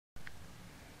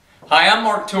Hi, I'm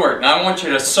Mark Tewart, and I want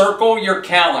you to circle your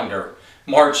calendar.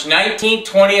 March 19th,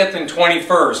 20th, and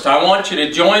 21st. I want you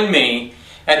to join me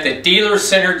at the Dealer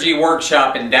Synergy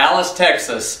Workshop in Dallas,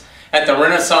 Texas at the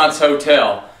Renaissance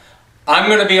Hotel. I'm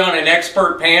going to be on an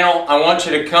expert panel. I want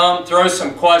you to come, throw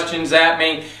some questions at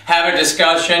me, have a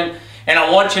discussion, and I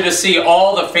want you to see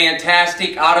all the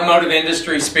fantastic automotive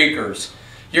industry speakers.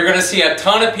 You're going to see a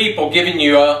ton of people giving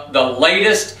you the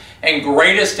latest and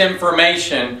greatest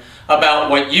information about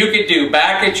what you could do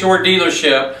back at your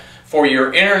dealership for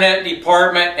your internet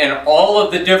department and all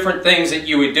of the different things that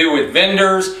you would do with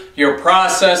vendors, your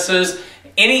processes,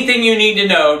 anything you need to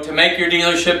know to make your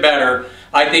dealership better.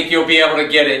 I think you'll be able to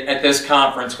get it at this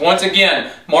conference. Once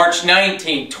again, March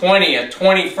 19th, 20th,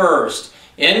 21st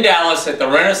in Dallas at the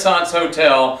Renaissance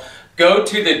Hotel. Go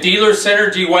to the Dealer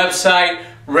Synergy website,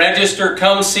 register,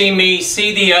 come see me,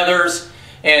 see the others,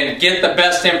 and get the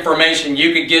best information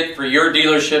you could get for your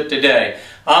dealership today.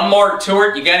 I'm Mark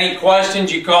Tewart. You got any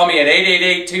questions, you call me at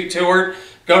 888-2-TEWART.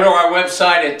 Go to our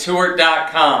website at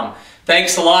tewart.com.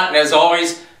 Thanks a lot, and as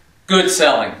always, good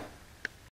selling.